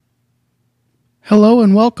Hello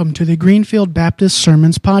and welcome to the Greenfield Baptist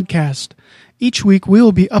Sermons Podcast. Each week we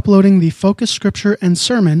will be uploading the focus scripture and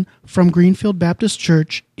sermon from Greenfield Baptist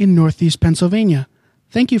Church in Northeast Pennsylvania.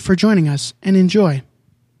 Thank you for joining us and enjoy.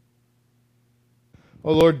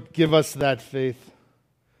 Oh Lord, give us that faith,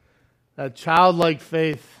 that childlike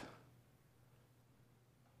faith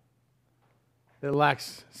that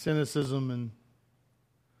lacks cynicism, and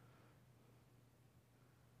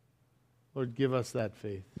Lord, give us that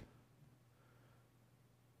faith.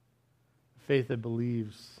 Faith that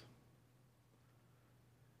believes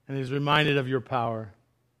and is reminded of your power.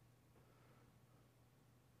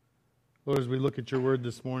 Lord, as we look at your word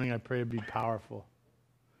this morning, I pray it be powerful.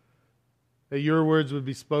 That your words would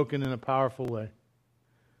be spoken in a powerful way.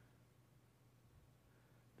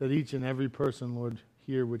 That each and every person, Lord,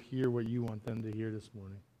 here would hear what you want them to hear this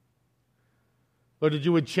morning. Lord, that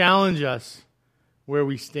you would challenge us where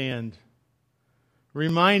we stand.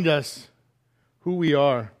 Remind us who we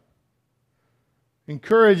are.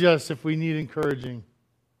 Encourage us if we need encouraging.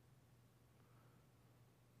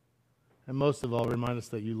 And most of all, remind us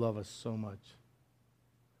that you love us so much.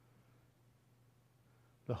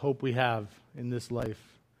 The hope we have in this life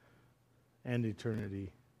and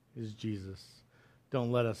eternity is Jesus.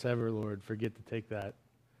 Don't let us ever, Lord, forget to take that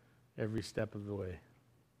every step of the way.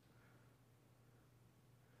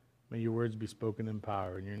 May your words be spoken in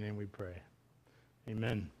power. In your name we pray.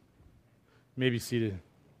 Amen. You may be seated.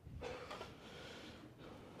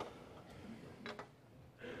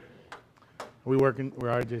 Are we working?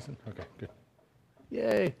 Where are you, Jason? Okay, good.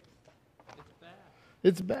 Yay.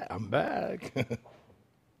 It's back. I'm back.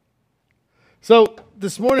 So,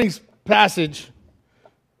 this morning's passage,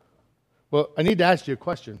 well, I need to ask you a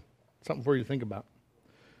question. Something for you to think about.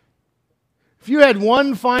 If you had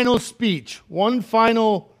one final speech, one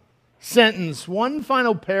final sentence, one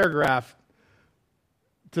final paragraph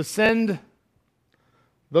to send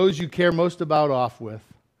those you care most about off with,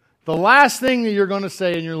 the last thing that you're going to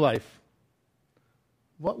say in your life,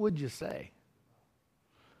 what would you say?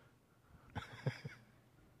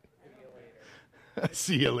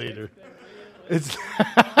 See you later. It's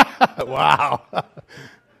wow.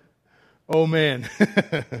 Oh man. It's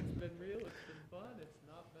been real. It's been fun. It's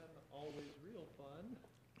not been always real fun.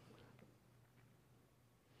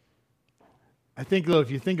 I think, though,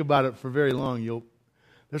 if you think about it for very long,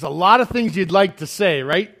 there's a lot of things you'd like to say,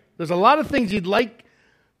 right? There's a lot of things you'd like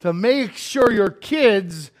to make sure your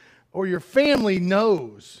kids or your family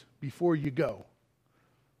knows before you go.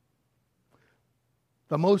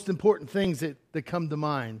 The most important things that come to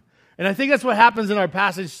mind. And I think that's what happens in our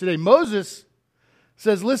passage today. Moses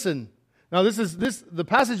says, listen, now the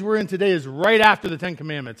passage we're in today is right after the Ten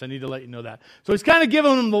Commandments. I need to let you know that. So he's kind of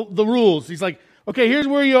giving them the rules. He's like, okay, here's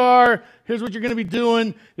where you are. Here's what you're going to be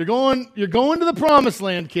doing. You're going to the promised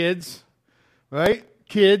land, kids. Right?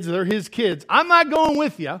 Kids, they're his kids. I'm not going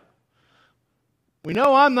with you. We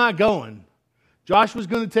know I'm not going. Joshua's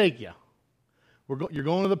going to take you. You're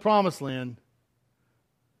going to the promised land.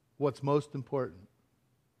 What's most important?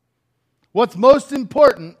 What's most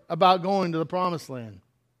important about going to the promised land?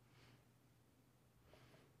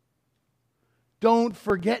 Don't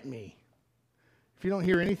forget me. If you don't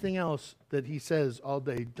hear anything else that he says all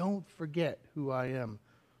day, don't forget who I am.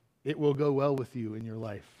 It will go well with you in your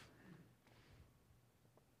life.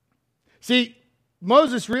 See,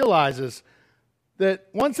 Moses realizes that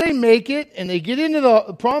once they make it and they get into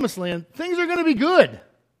the promised land, things are going to be good.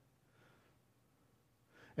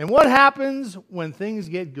 And what happens when things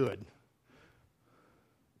get good?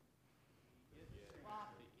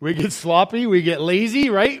 We get sloppy, we get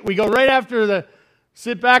lazy, right? We go right after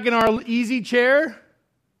sit back in our easy chair,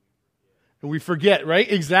 and we forget,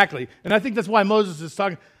 right? Exactly. And I think that's why Moses is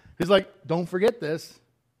talking. He's like, don't forget this,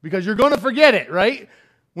 because you're going to forget it, right?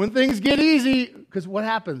 When things get easy, because what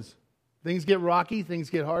happens? Things get rocky,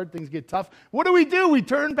 things get hard, things get tough. What do? We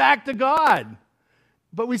turn back to God.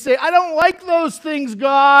 But we say, I don't like those things,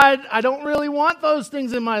 God. I don't really want those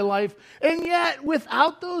things in my life. And yet,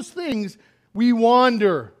 without those things, we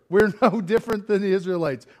wander. We're no different than the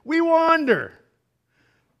Israelites. We wander.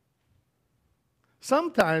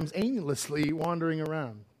 Sometimes aimlessly wandering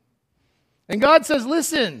around. And God says,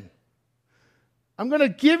 listen, I'm going to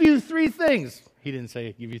give you three things. He didn't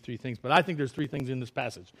say give you three things, but I think there's three things in this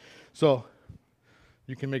passage. So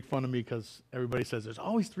you can make fun of me because everybody says there's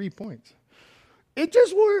always 3 points. It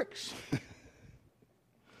just works.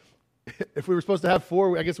 If we were supposed to have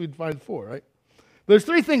 4, I guess we'd find 4, right? There's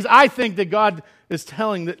 3 things I think that God is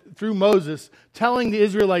telling through Moses, telling the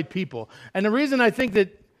Israelite people. And the reason I think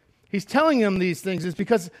that he's telling them these things is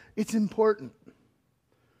because it's important.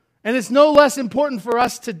 And it's no less important for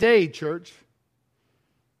us today, church.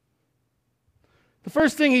 The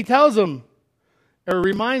first thing he tells them or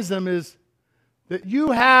reminds them is that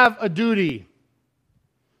you have a duty.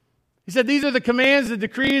 He said, these are the commands, the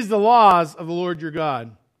decrees, the laws of the Lord your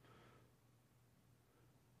God.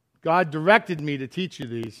 God directed me to teach you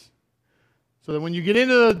these, so that when you get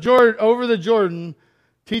into the Jordan, over the Jordan,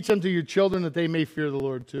 teach them to your children that they may fear the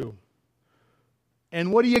Lord too.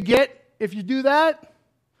 And what do you get if you do that?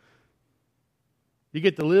 You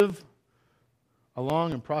get to live a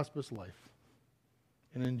long and prosperous life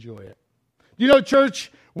and enjoy it. You know,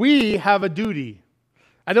 church, we have a duty.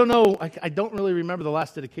 I don't know, I don't really remember the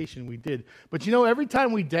last dedication we did, but you know, every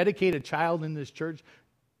time we dedicate a child in this church,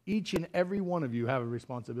 each and every one of you have a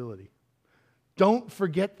responsibility. Don't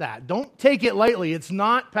forget that. Don't take it lightly. It's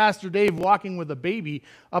not Pastor Dave walking with a baby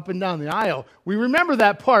up and down the aisle. We remember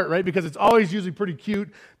that part, right? Because it's always usually pretty cute.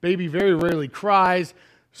 Baby very rarely cries,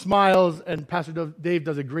 smiles, and Pastor Dave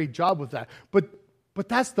does a great job with that. But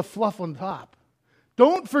that's the fluff on top.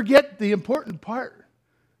 Don't forget the important part.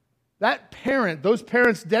 That parent, those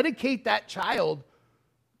parents dedicate that child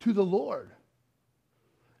to the Lord.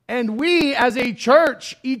 And we as a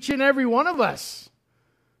church, each and every one of us,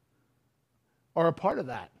 are a part of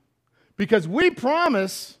that. Because we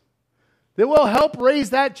promise that we'll help raise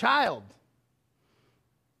that child.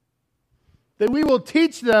 That we will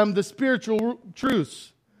teach them the spiritual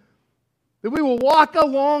truths. That we will walk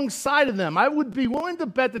alongside of them. I would be willing to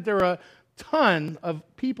bet that there are a ton of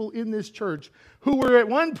people in this church who were at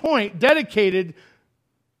one point dedicated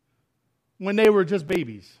when they were just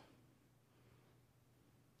babies.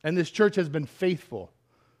 And this church has been faithful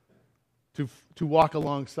to walk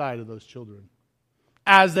alongside of those children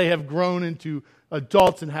as they have grown into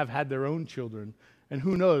adults and have had their own children. And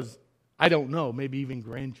who knows, I don't know, maybe even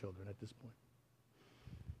grandchildren at this point.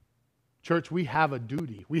 Church, we have a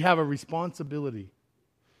duty. We have a responsibility.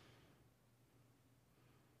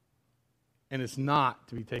 And it's not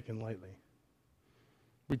to be taken lightly.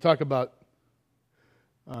 We talk about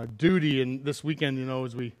duty, and this weekend, you know,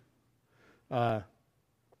 as we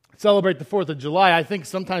celebrate the 4th of July, I think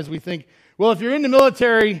sometimes we think, well, if you're in the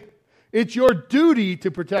military, it's your duty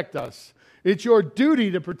to protect us. It's your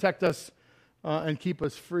duty to protect us and keep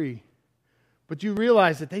us free. But you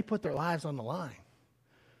realize that they put their lives on the line.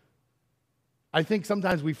 I think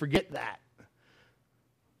sometimes we forget that.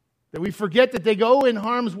 That we forget that they go in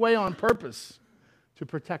harm's way on purpose to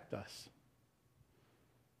protect us.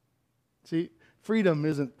 See, freedom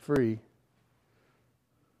isn't free,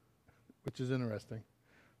 which is interesting.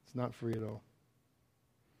 It's not free at all.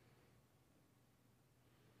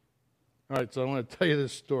 All right, so I want to tell you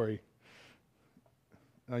this story.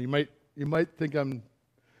 Now, you might think I'm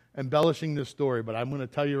embellishing this story, but I'm going to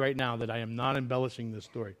tell you right now that I am not embellishing this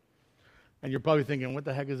story. And you're probably thinking, what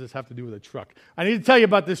the heck does this have to do with a truck? I need to tell you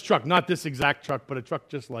about this truck, not this exact truck, but a truck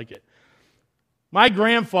just like it. My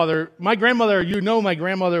grandmother, you know my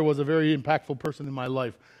grandmother was a very impactful person in my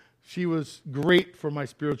life. She was great for my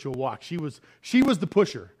spiritual walk. She was the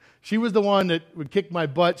pusher. She was the one that would kick my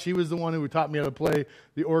butt. She was the one who taught me how to play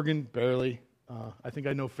the organ, barely. I think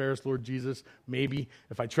I know Ferris, Lord Jesus, maybe.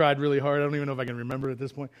 If I tried really hard, I don't even know if I can remember it at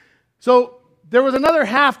this point. So there was another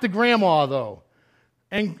half to Grandma, though.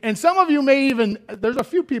 And some of you may even, there's a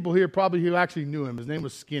few people here probably who actually knew him. His name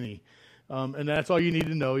was Skinny. And that's all you need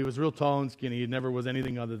to know. He was real tall and skinny. He never was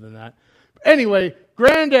anything other than that. But anyway,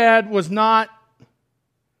 Granddad was not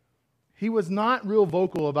real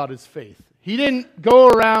vocal about his faith. He didn't go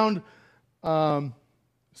around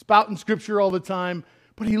spouting scripture all the time,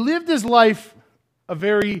 but he lived his life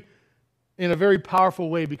in a very powerful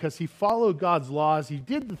way because he followed God's laws. He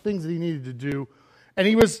did the things that he needed to do, and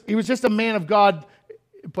he was just a man of God,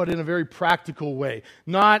 but in a very practical way,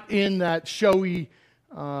 not in that showy.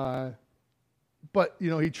 But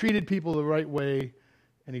he treated people the right way,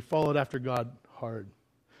 and he followed after God hard.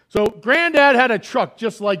 So Granddad had a truck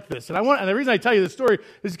just like this. And the reason I tell you this story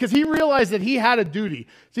is because he realized that he had a duty.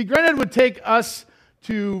 See, Granddad would take us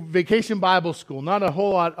to Vacation Bible School. Not a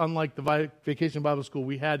whole lot unlike the Vacation Bible School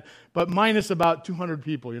we had, but minus about 200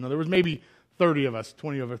 people. There was maybe 30 of us,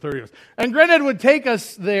 20 of us, 30 of us. And Granddad would take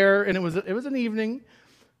us there, and it was an evening.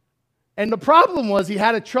 And the problem was he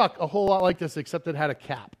had a truck a whole lot like this, except it had a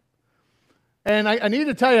cap. And I need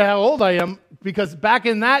to tell you how old I am, because back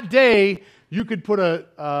in that day, you could put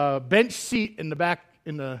a bench seat in the back,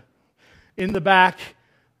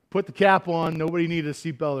 put the cap on. Nobody needed a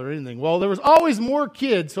seatbelt or anything. Well, there was always more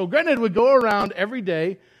kids, so Granddad would go around every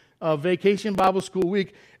day of Vacation Bible School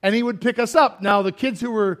week, and he would pick us up. Now, the kids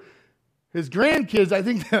who were his grandkids, I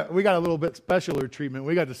think we got a little bit specialer treatment.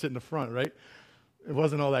 We got to sit in the front, right? It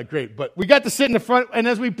wasn't all that great, but we got to sit in the front, and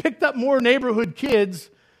as we picked up more neighborhood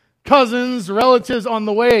kids, cousins, relatives on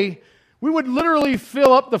the way, We would literally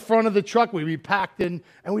fill up the front of the truck. We'd be packed in,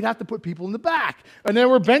 and we'd have to put people in the back. And there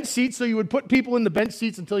were bench seats, so you would put people in the bench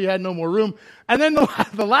seats until you had no more room. And then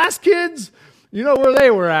the last kids, you know where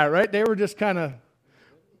they were at, right? They were just kind of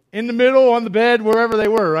in the middle, on the bed, wherever they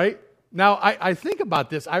were, right? Now, I think about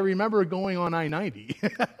this. I remember going on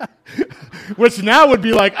I-90, which now would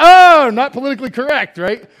be like, oh, not politically correct,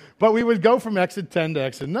 right? But we would go from exit 10 to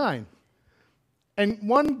exit 9.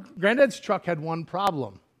 And Granddad's truck had one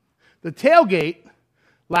problem. The tailgate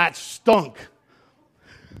latch stunk.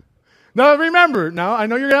 Now remember, I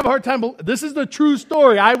know you're going to have a hard time, but this is the true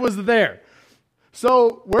story. I was there.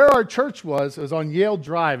 So where our church was on Yale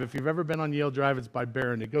Drive. If you've ever been on Yale Drive, it's by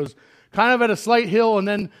Barron. It goes kind of at a slight hill, and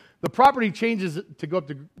then the property changes to go up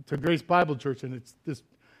to Grace Bible Church, and there's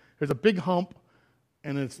a big hump,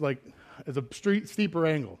 and it's a steeper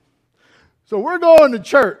angle. So we're going to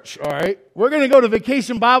church, all right? We're going to go to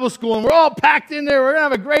Vacation Bible School, and we're all packed in there. We're going to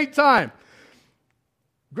have a great time.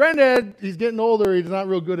 Granddad, he's getting older. He's not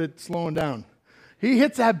real good at slowing down. He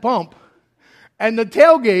hits that bump, and the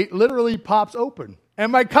tailgate literally pops open.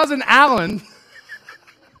 And my cousin Alan,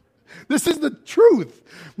 this is the truth.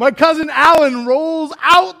 My cousin Alan rolls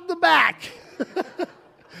out the back.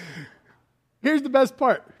 Here's the best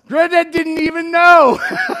part. Granddad didn't even know.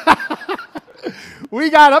 We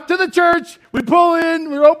got up to the church, we pull in,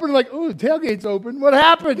 we're open, like, oh, the tailgate's open. What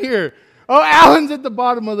happened here? Oh, Alan's at the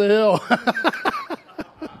bottom of the hill.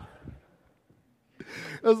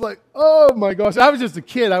 I was like, oh my gosh. I was just a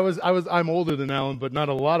kid. I'm older than Alan, but not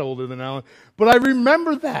a lot older than Alan. But I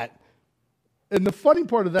remember that. And the funny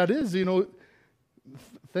part of that is,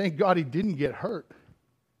 thank God he didn't get hurt.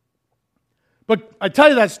 But I tell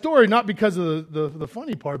you that story not because of the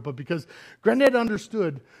funny part, but because Granddad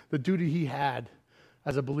understood the duty he had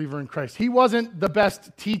as a believer in Christ. He wasn't the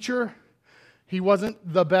best teacher. He wasn't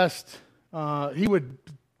the best. He would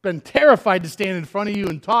have been terrified to stand in front of you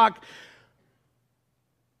and talk.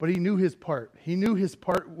 But he knew his part. He knew his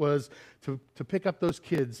part was to pick up those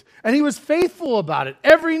kids. And he was faithful about it.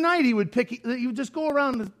 Every night he would just go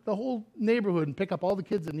around the whole neighborhood and pick up all the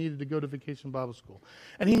kids that needed to go to Vacation Bible School.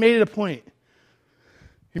 And he made it a point.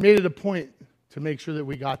 He made it a point to make sure that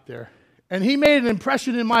we got there. And he made an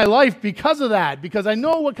impression in my life because of that, because I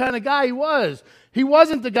know what kind of guy he was. He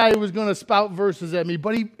wasn't the guy who was going to spout verses at me,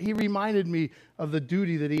 but he reminded me of the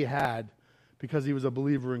duty that he had because he was a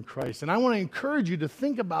believer in Christ. And I want to encourage you to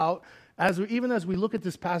think about, even as we look at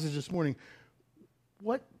this passage this morning,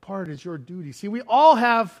 what part is your duty? See, we all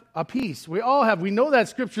have a piece. We know that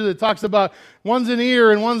scripture that talks about one's an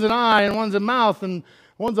ear and one's an eye and one's a mouth and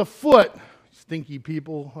one's a foot. Stinky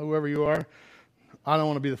people, whoever you are. I don't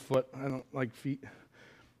want to be the foot. I don't like feet.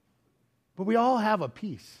 But we all have a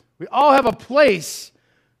piece. We all have a place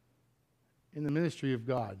in the ministry of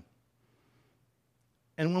God.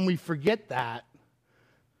 And when we forget that,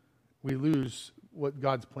 we lose what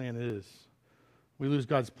God's plan is. We lose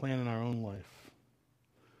God's plan in our own life.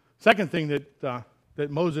 Second thing that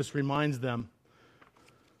Moses reminds them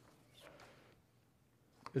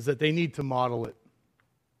is that they need to model it.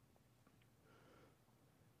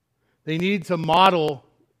 They need to model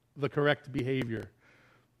the correct behavior.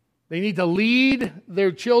 They need to lead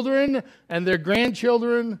their children and their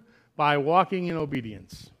grandchildren by walking in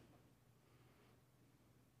obedience.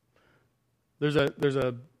 There's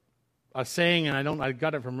a saying, and I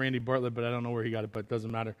got it from Randy Bartlett, but I don't know where he got it, but it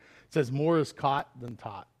doesn't matter. It says, more is caught than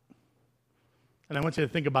taught. And I want you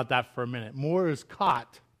to think about that for a minute. More is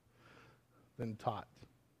caught than taught.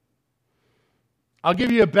 I'll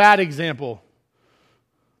give you a bad example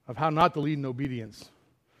of how not to lead in obedience.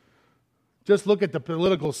 Just look at the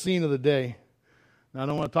political scene of the day. Now, I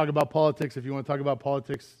don't want to talk about politics. If you want to talk about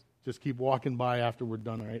politics, just keep walking by after we're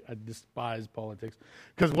done, all right? I despise politics.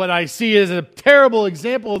 Because what I see is a terrible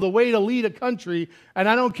example of the way to lead a country, and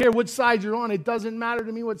I don't care which side you're on. It doesn't matter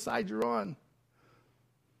to me what side you're on.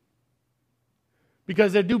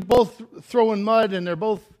 Because they do both throwing mud, and they're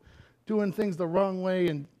both doing things the wrong way,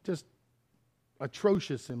 and just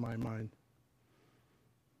atrocious in my mind.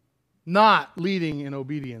 Not leading in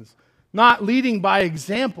obedience. Not leading by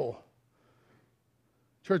example.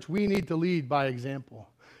 Church, we need to lead by example.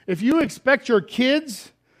 If you expect your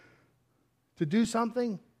kids to do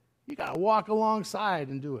something, you got to walk alongside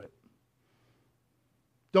and do it.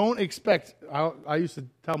 Don't expect, I used to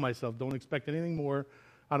tell myself, don't expect anything more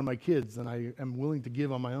out of my kids than I am willing to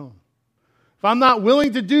give on my own. If I'm not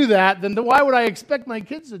willing to do that, then why would I expect my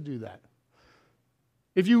kids to do that?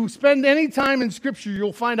 If you spend any time in Scripture,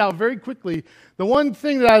 you'll find out very quickly the one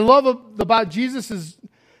thing that I love about Jesus is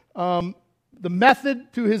the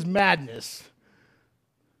method to his madness.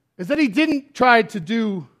 Is that he didn't try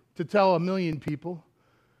to tell 1 million people.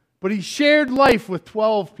 But he shared life with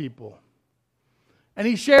 12 people. And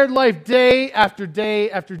he shared life day after day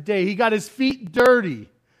after day. He got his feet dirty.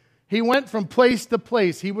 He went from place to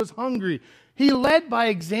place. He was hungry. He led by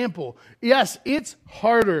example. Yes, it's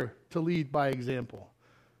harder to lead by example.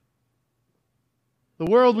 The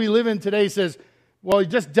world we live in today says, well, you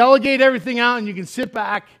just delegate everything out and you can sit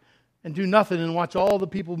back and do nothing and watch all the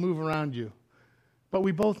people move around you. But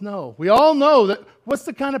we both know, we all know that what's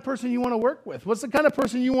the kind of person you want to work with? What's the kind of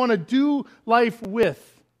person you want to do life with?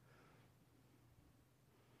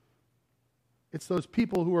 It's those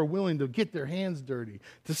people who are willing to get their hands dirty,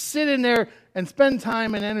 to sit in there and spend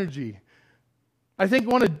time and energy. I think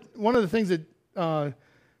one of the things that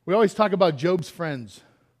we always talk about Job's friends.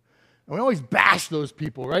 And we always bash those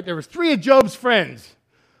people, right? There was 3 of Job's friends.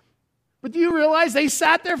 But do you realize they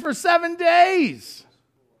sat there for 7 days?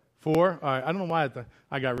 4? All right, I don't know why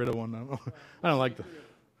I got rid of one. I don't like the...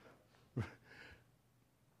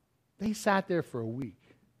 They sat there for a week.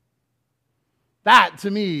 That, to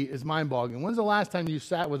me, is mind-boggling. When's the last time you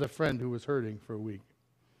sat with a friend who was hurting for a week?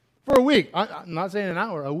 For a week. I'm not saying an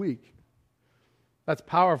hour, a week. That's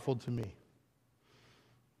powerful to me.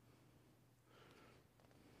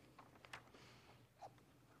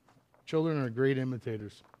 Children are great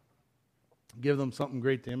imitators. Give them something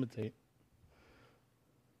great to imitate.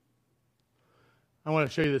 I want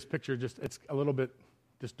to show you this picture. It's a little bit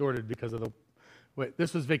distorted because of the... Wait,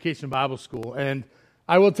 this was Vacation Bible School. And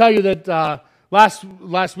I will tell you that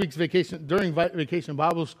last week's vacation, during Vacation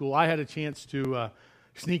Bible School, I had a chance to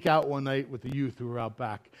sneak out one night with the youth who were out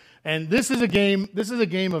back. And this is a game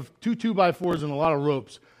of 2 2x4s and a lot of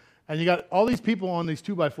ropes. And you got all these people on these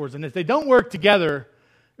 2x4s. And if they don't work together,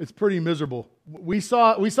 it's pretty miserable. We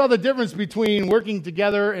saw the difference between working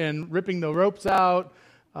together and ripping the ropes out.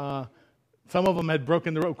 Some of them had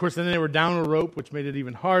broken the rope. Of course, then they were down a rope, which made it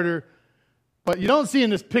even harder. But you don't see in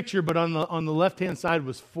this picture, but on the left-hand side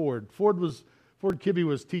was Ford. Ford Kibbe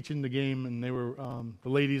was teaching the game, and they were the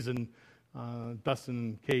ladies and Dustin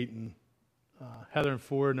and Kate and Heather and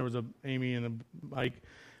Ford, and there was Amy and Mike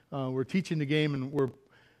were teaching the game, and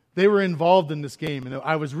they were involved in this game, and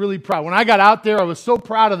I was really proud. When I got out there, I was so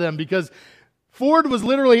proud of them because Ford was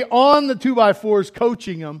literally on the 2x4s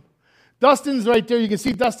coaching them. Dustin's right there. You can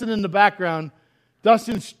see Dustin in the background.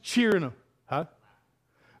 Dustin's cheering them. Huh?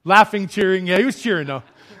 Laughing, cheering. Yeah, he was cheering, though.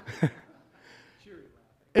 Yeah,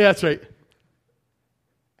 that's right.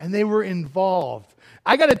 And they were involved.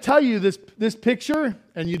 I got to tell you, this picture,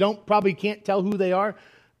 and you probably can't tell who they are.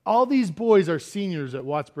 All these boys are seniors at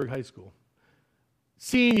Wattsburg High School.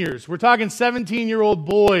 Seniors. We're talking 17-year-old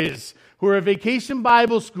boys who are at Vacation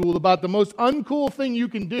Bible School about the most uncool thing you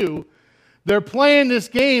can do. They're playing this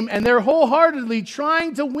game, and they're wholeheartedly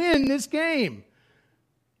trying to win this game.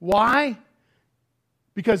 Why?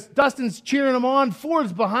 Because Dustin's cheering them on,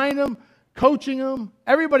 Ford's behind them, coaching them.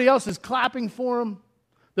 Everybody else is clapping for them.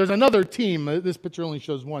 There's another team. This picture only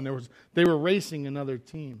shows one. They were racing another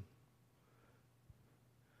team.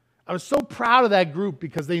 I was so proud of that group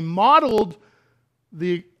because they modeled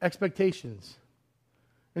the expectations.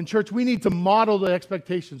 In church, we need to model the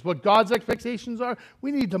expectations. What God's expectations are,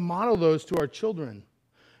 we need to model those to our children.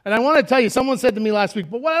 And I want to tell you, someone said to me last week,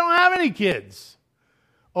 but what, I don't have any kids.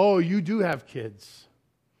 Oh, you do have kids.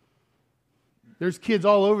 There's kids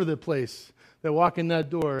all over the place that walk in that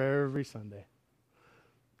door every Sunday.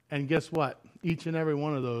 And guess what? Each and every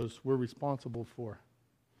one of those we're responsible for.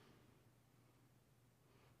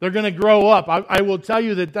 They're going to grow up. I will tell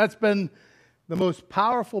you that that's been the most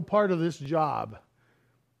powerful part of this job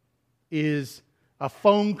is a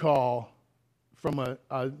phone call from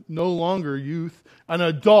a no longer youth, an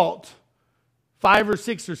adult, 5 or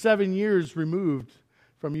 6 or 7 years removed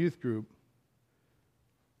from youth group,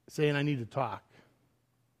 saying, I need to talk.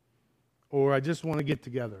 Or I just want to get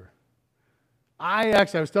together. I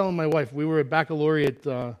was telling my wife, we were at baccalaureate,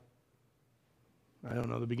 the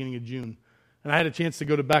beginning of June. And I had a chance to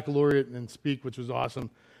go to baccalaureate and speak, which was awesome.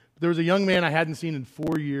 But there was a young man I hadn't seen in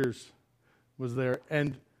 4 years was there.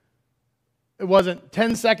 And it wasn't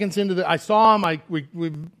 10 seconds into I saw him,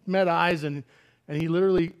 we met eyes, and he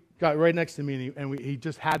literally got right next to me, and he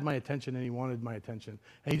just had my attention, and he wanted my attention.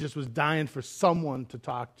 And he just was dying for someone to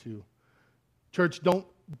talk to. Church,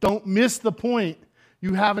 don't miss the point.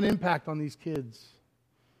 You have an impact on these kids.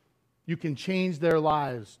 You can change their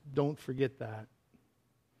lives. Don't forget that.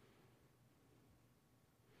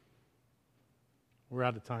 We're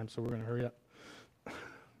out of time, so we're going to hurry up.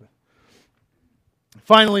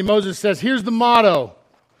 Finally, Moses says, here's the motto.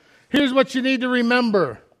 Here's what you need to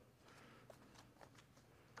remember.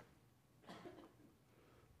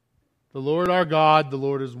 The Lord our God, the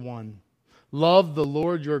Lord is one. Love the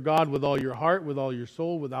Lord your God with all your heart, with all your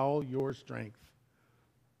soul, with all your strength.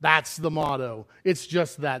 That's the motto. It's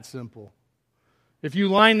just that simple. If you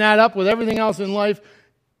line that up with everything else in life,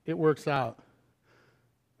 it works out.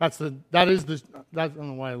 I don't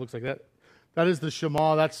know why it looks like that. That is the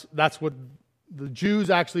Shema. That's what the Jews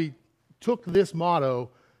actually took this motto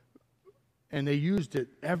and they used it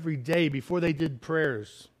every day before they did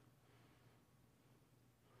prayers.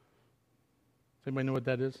 Does anybody know what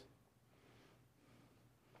that is?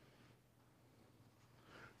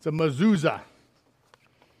 It's a mezuzah.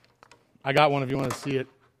 I got one if you want to see it.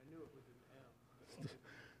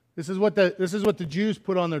 This is what the Jews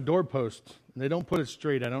put on their doorposts. And they don't put it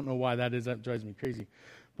straight. I don't know why that is. That drives me crazy.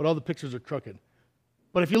 But all the pictures are crooked.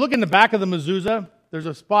 But if you look in the back of the mezuzah, there's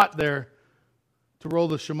a spot there to roll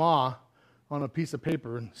the Shema on a piece of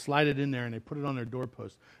paper and slide it in there, and they put it on their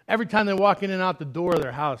doorpost. Every time they walk in and out the door of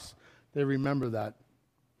their house, they remember that.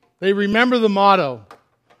 They remember the motto,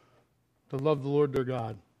 to love the Lord their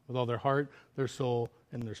God with all their heart, their soul,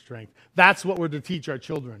 and their strength. That's what we're to teach our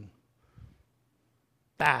children.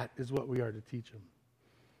 That is what we are to teach them.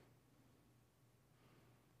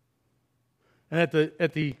 And at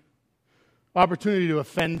the opportunity to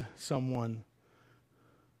offend someone,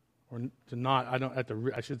 or to not,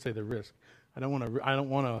 I should say the risk. I don't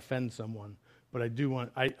want to offend someone, but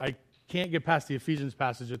I can't get past the Ephesians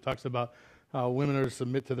passage that talks about how women are to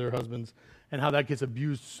submit to their husbands and how that gets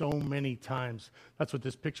abused so many times. That's what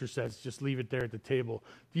this picture says. Just leave it there at the table.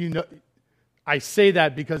 Do you know? I say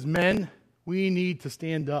that because men, we need to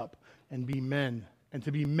stand up and be men, and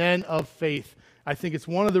to be men of faith. I think it's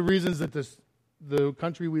one of the reasons that the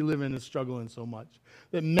country we live in is struggling so much.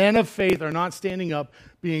 That men of faith are not standing up,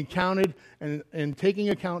 being counted, and taking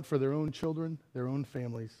account for their own children, their own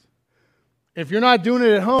families. If you're not doing it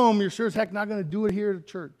at home, you're sure as heck not going to do it here at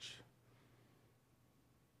church.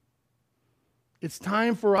 It's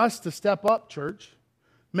time for us to step up, church.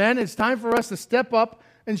 Men, it's time for us to step up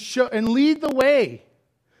and lead the way.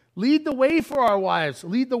 Lead the way for our wives.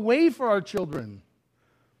 Lead the way for our children.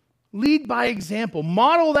 Lead by example.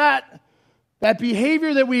 Model that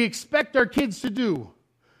behavior that we expect our kids to do.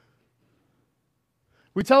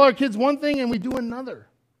 We tell our kids one thing and we do another.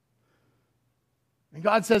 And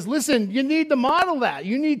God says, listen, you need to model that.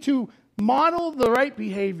 You need to model the right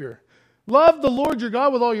behavior. Love the Lord your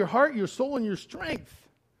God with all your heart, your soul, and your strength.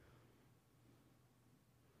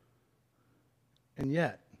 And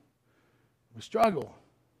yet, we struggle.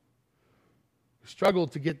 We struggle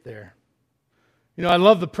to get there. You know, I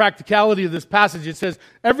love the practicality of this passage. It says,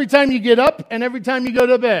 every time you get up and every time you go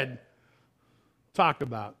to bed, talk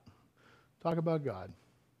about God.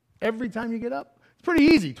 Every time you get up. It's pretty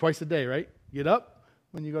easy, twice a day, right? Get up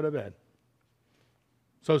when you go to bed.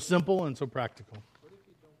 So simple and so practical.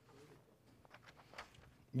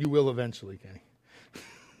 You will eventually, Kenny.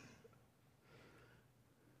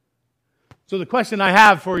 So the question I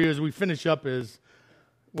have for you as we finish up is,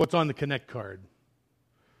 what's on the Connect card?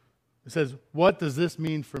 It says, what does this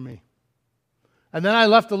mean for me? And then I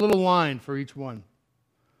left a little line for each one.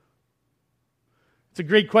 It's a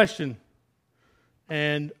great question,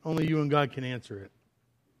 and only you and God can answer it.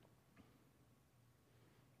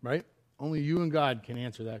 Right? Only you and God can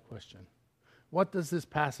answer that question. What does this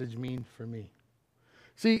passage mean for me?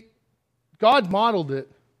 See, God modeled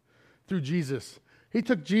it through Jesus. He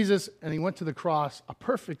took Jesus and he went to the cross, a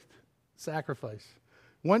perfect sacrifice.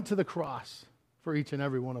 Went to the cross for each and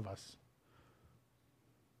every one of us.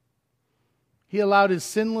 He allowed his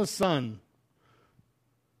sinless son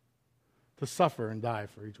to suffer and die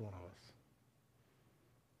for each one of us.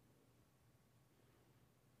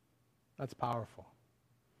 That's powerful.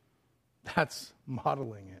 That's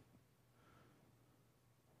modeling it.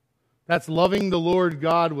 That's loving the Lord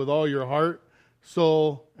God with all your heart,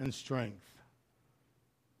 soul, and strength.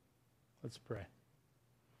 Let's pray.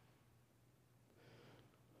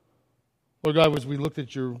 Lord God, as we looked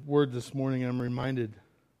at your word this morning, I'm reminded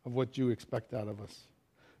of what you expect out of us,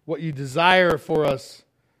 what you desire for us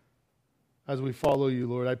as we follow you,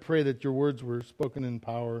 Lord. I pray that your words were spoken in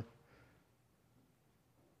power.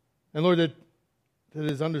 And Lord, that it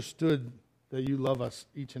is understood that you love us,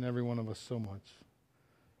 each and every one of us, so much.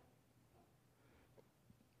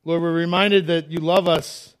 Lord, we're reminded that you love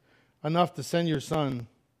us enough to send your Son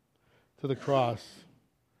to the cross.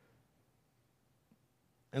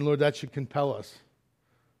 And Lord, that should compel us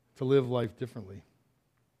to live life differently.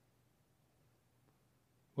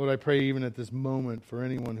 Lord, I pray even at this moment for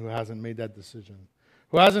anyone who hasn't made that decision,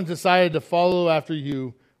 who hasn't decided to follow after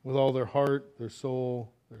you with all their heart, their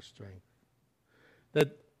soul, their strength,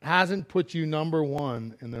 that hasn't put you number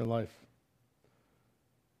one in their life.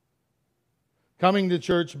 Coming to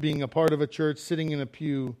church, being a part of a church, sitting in a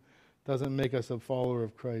pew, doesn't make us a follower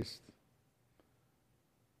of Christ.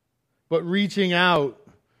 But reaching out,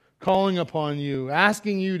 calling upon you,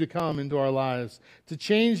 asking you to come into our lives, to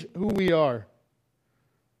change who we are.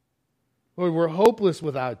 Lord, we're hopeless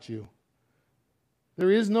without you. There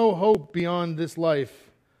is no hope beyond this life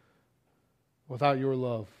without your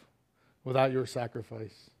love, without your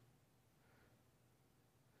sacrifice.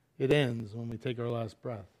 It ends when we take our last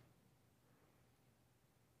breath.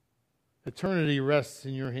 Eternity rests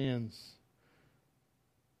in your hands.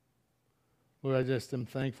 Lord, I just am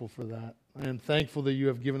thankful for that. I am thankful that you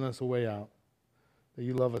have given us a way out, that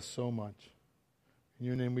you love us so much. In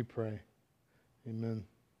your name we pray. Amen.